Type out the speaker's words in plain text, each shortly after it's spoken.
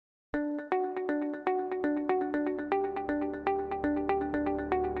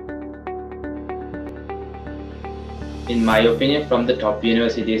in my opinion, from the top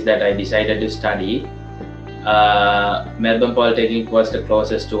universities that I decided to study, Melbourne Polytechnic was the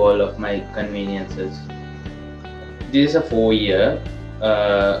closest to all of my conveniences. This is a 4-year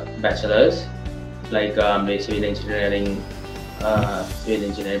bachelor's, like civil engineering,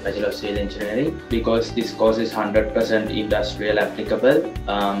 Bachelor of Civil Engineering, because this course is 100% industrial applicable.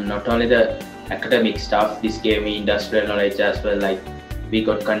 Not only the academic stuff, this gave me industrial knowledge as well. Like we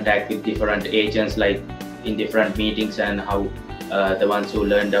got contact with different agents, like in different meetings, and how the ones who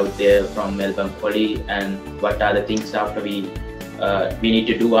learned out there from Melbourne Poly, and what are the things after we need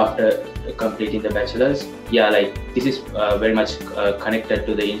to do after completing the bachelor's. Yeah, like this is very much connected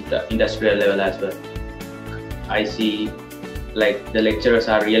to the industrial level as well. I see like the lecturers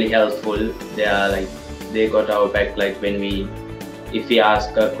are really helpful. They got our back. Like if we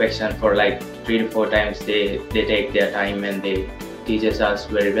ask a question for like 3 to 4 times, they take their time and they teaches us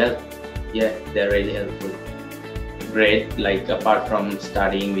very well. Yeah, they're really helpful. Great. Like apart from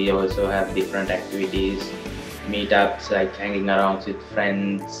studying, we also have different activities, meetups, like hanging around with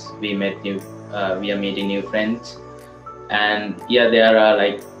friends. We are meeting new friends, and yeah, there are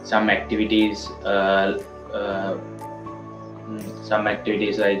like some activities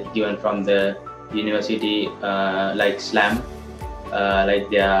like given from the university, like slam, like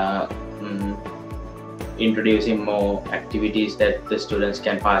they are introducing more activities that the students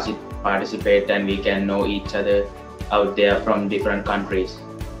can participate, and we can know each other out there from different countries.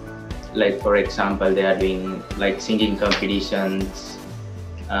 Like for example, they are doing like singing competitions,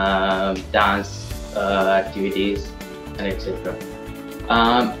 dance activities, and etc.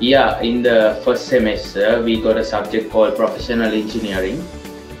 Yeah, in the first semester we got a subject called professional engineering,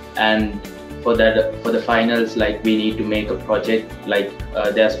 and for the finals, like we need to make a project. Like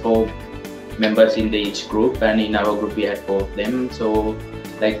there's 4 members in each group, and in our group we had 4 of them. So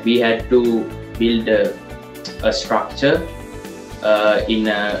like we had to build a structure in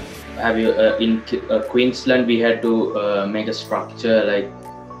Queensland. We had to make a structure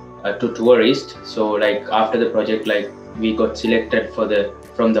like to tourists. So like after the project, like we got selected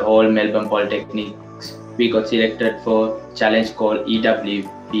from the whole Melbourne Polytechnic. We got selected for challenge called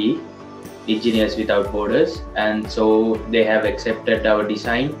EWB, Engineers Without Borders, and so they have accepted our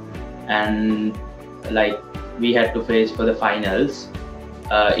design, and like we had to face for the finals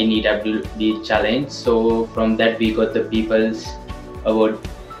in EWB challenge. So from that we got the People's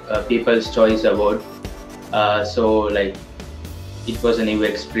Choice Award. So like it was a new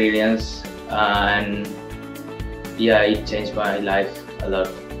experience, and yeah, it changed my life a lot.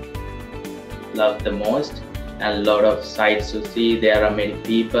 Love the most, and a lot of sights to see. There are many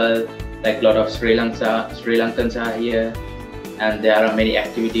people, like a lot of Sri Lankans are here, and there are many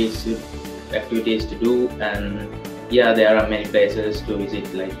activities to do, and yeah, there are many places to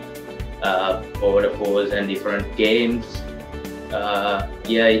visit, like waterfalls and different games.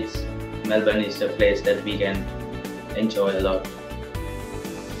 Yeah, Melbourne is a place that we can enjoy a lot.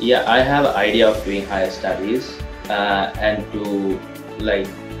 Yeah, I have an idea of doing higher studies and to like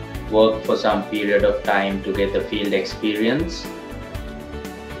work for some period of time to get the field experience.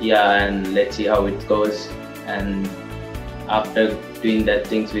 Yeah, and let's see how it goes. And after doing that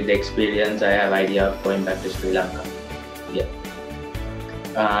things with the experience, I have idea of going back to Sri Lanka. Yeah.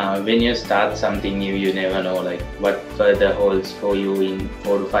 When you start something new, you never know like what further holds for you in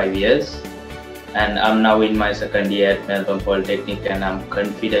 4 to 5 years. And I'm now in my 2nd year at Melbourne Polytechnic, and I'm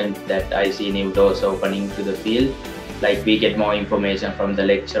confident that I see new doors opening to the field. Like we get more information from the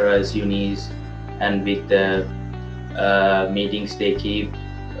lecturers, unis, and with the meetings they keep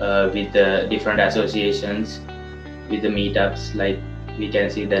with the different associations, with the meetups, like we can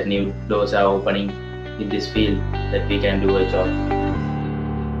see that new doors are opening in this field that we can do a job.